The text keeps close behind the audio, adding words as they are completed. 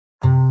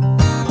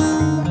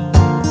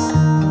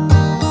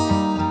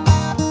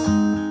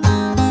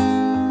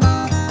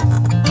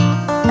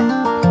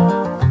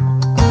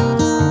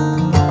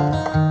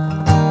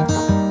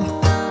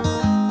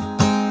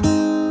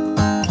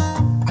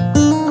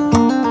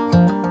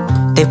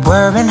They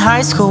were in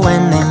high school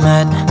when they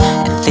met,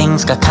 and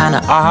things got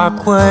kinda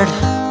awkward.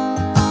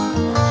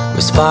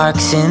 With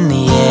sparks in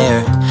the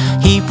air,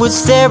 he would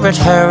stare at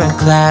her in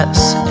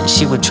class, and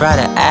she would try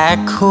to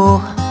act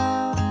cool.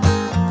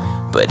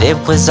 But it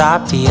was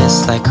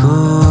obvious, like,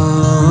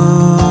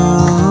 ooh,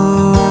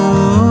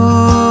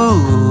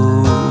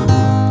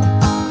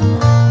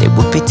 they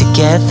would be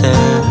together,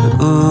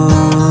 ooh.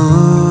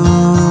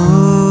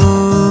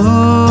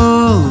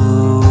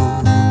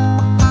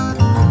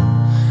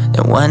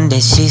 Then one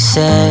day she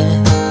said,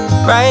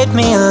 write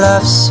me a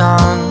love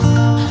song,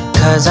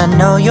 'cause I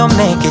know you'll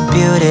make it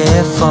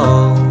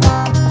beautiful.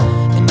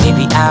 And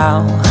maybe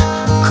I'll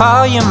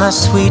call you my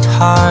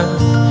sweetheart,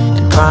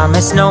 and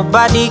promise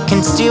nobody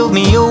can steal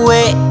me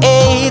away.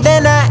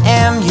 Then I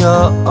am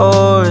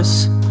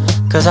yours,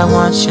 'cause I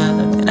want you,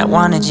 and I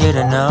wanted you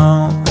to know.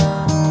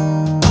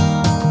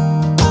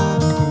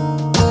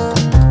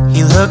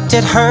 He looked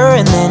at her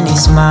and then he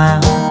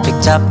smiled,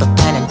 picked up a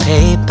pen and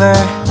paper,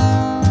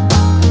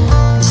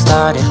 and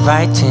started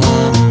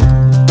writing.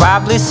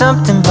 Probably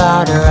something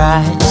about her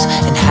eyes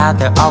and how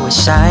they're always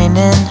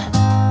shining,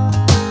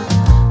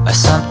 or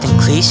something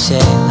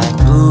cliche like,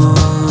 ooh,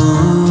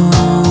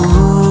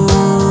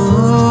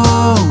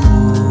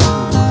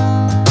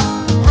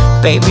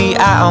 baby,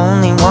 I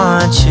only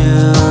want you.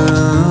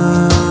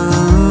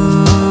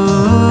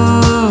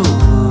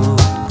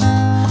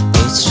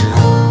 It's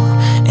true.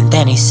 And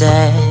then he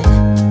said,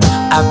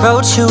 I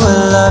wrote you a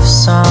love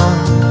song,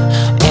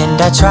 and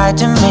I tried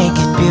to make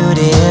it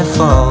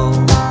beautiful.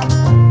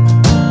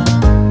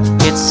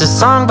 It's a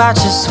song about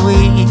your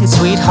sweet,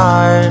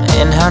 sweetheart,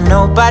 and how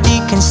nobody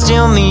can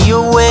steal me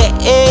away.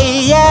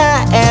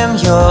 Yeah, I am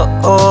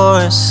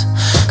yours,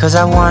 'cause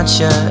I want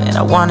you, and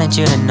I wanted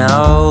you to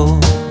know.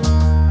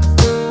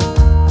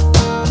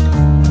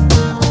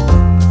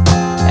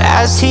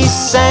 As he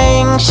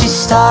sang, she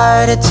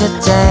started to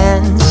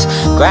dance,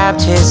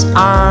 grabbed his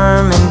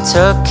arm and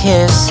took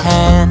his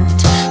hand.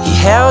 He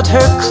held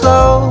her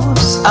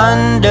close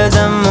under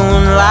the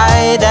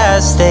moonlight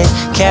as they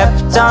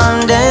kept on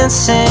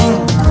dancing.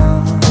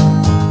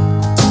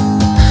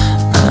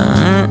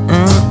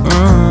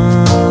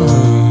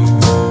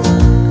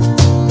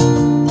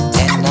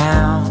 And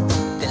now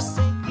they're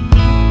singing.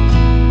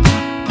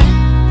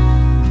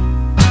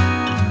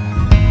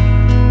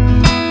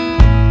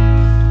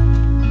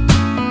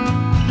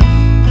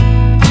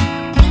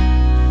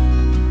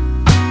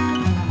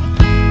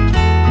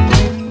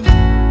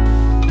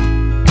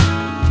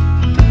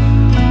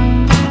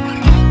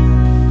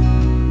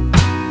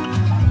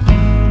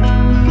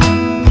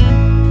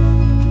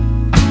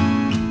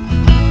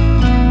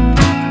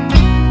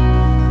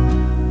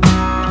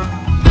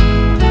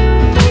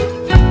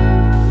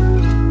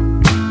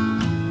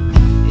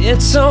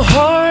 It's so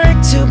hard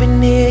to be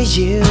near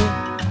you.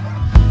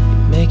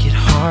 You make it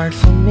hard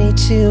for me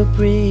to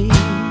breathe.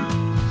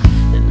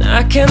 And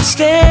I can't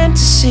stand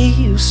to see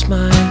you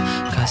smile,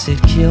 'cause it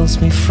kills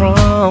me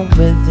from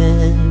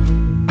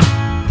within.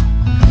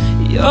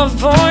 Your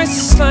voice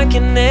is like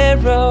an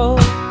arrow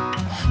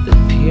that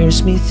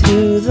pierces me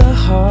through the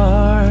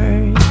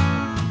heart.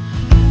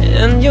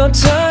 And your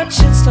touch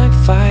is like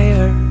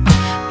fire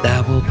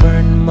that will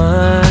burn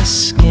my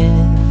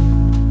skin.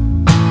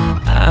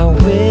 I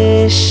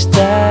wish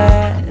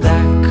that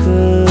I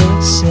could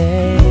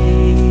say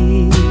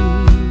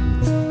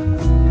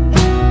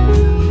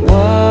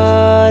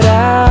what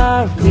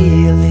I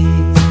really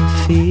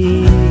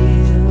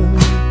feel,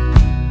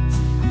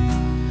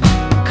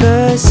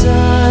 'cause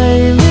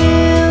I'm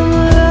in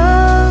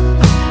love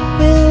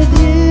with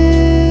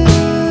you.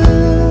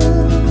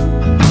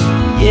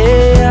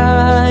 Yeah,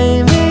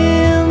 I'm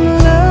in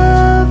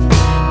love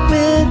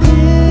with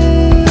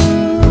you.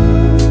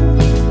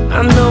 I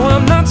know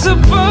I'm not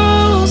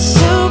supposed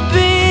to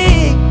be,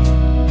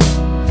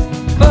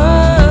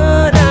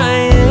 but I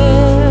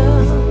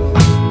am.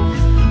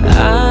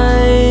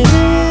 I'm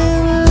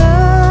in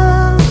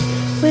love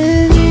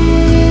with you.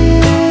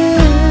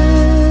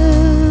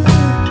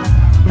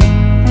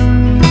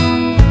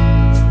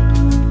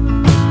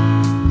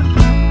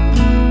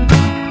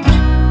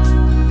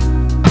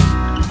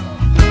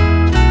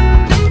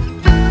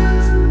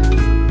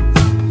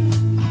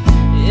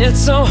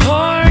 It's so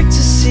hard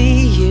to see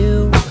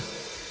you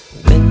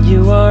when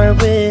you are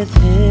with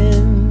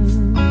him.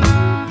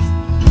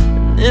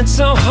 And it's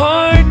so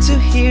hard to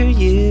hear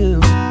you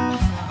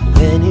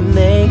when he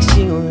makes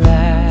you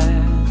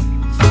laugh.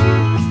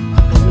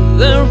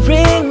 The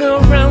ring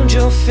around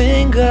your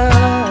finger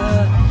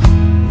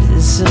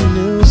is a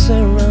noose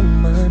around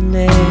my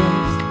neck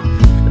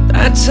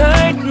that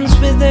tightens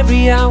with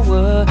every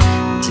hour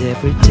and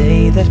every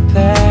day that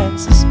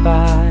passes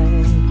by.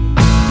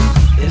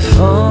 If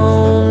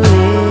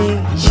only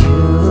you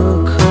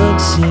could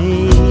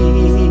see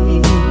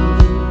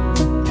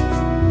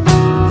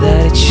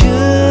that it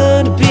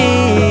should be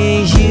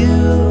you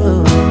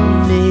and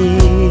me,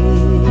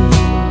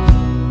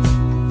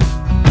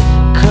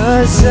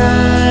 'cause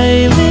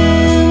I'm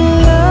in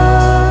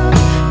love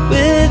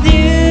with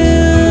you.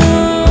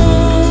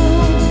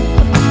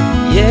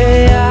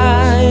 Yeah,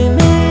 I'm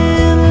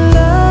in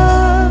love.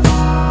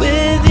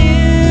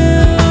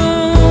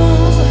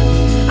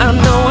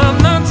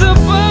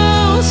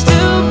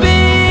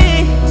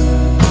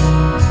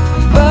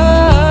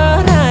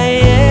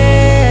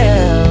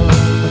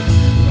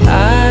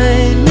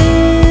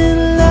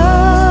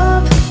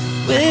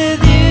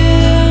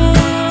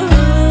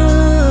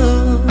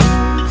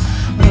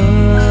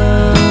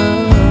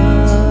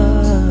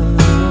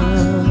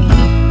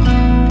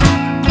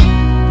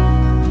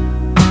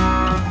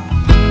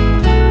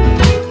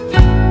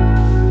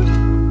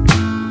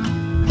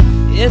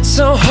 It's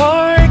so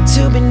hard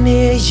to be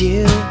near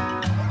you.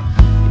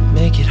 You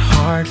make it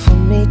hard for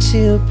me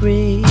to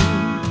breathe.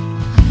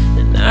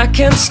 And I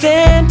can't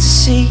stand to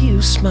see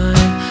you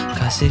smile,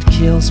 'cause it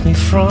kills me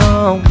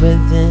from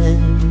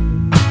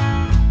within.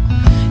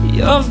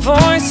 Your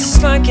voice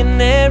is like an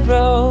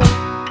arrow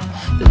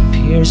that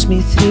pierces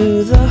me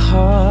through the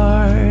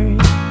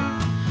heart.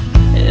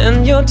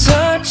 And your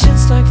touch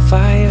is like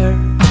fire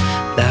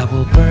that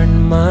will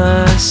burn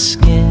my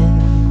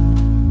skin.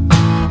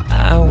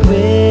 I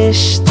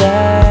wish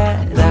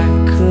that I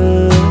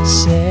could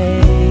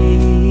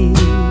say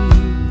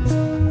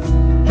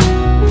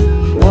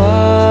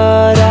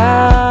what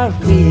I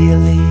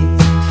really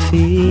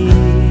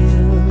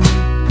feel,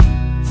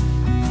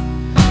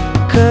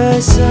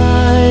 'cause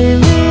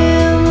I'm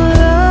in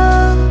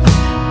love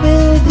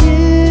with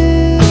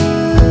you.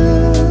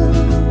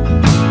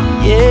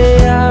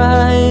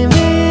 Yeah, I'm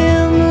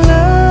in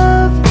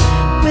love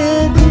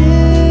with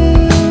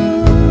you.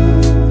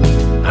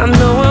 I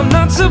know I'm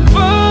not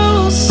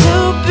supposed to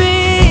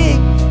be,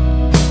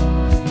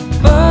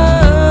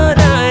 but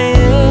I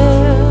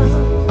am.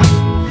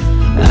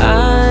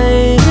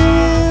 I'm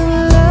in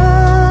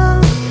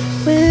love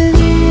with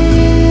you.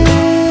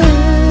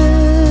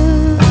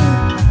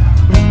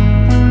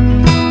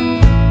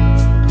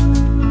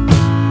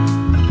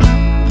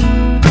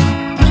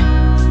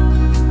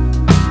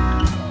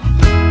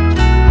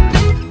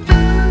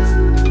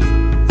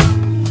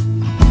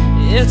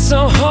 It's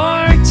so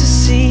hard to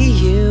see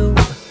you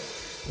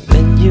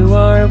when you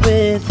are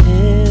with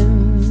him.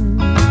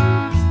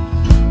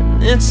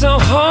 And it's so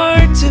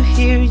hard to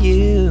hear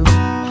you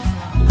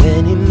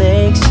when he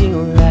makes you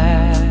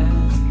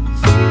laugh.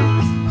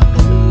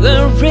 The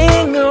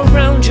ring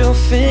around your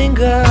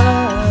finger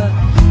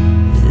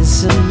is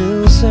a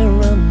noose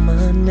around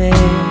my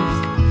neck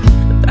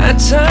that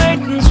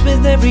tightens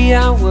with every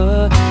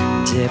hour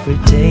and every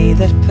day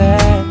that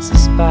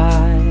passes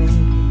by.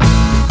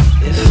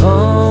 If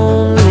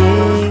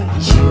only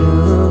you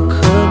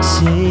could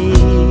see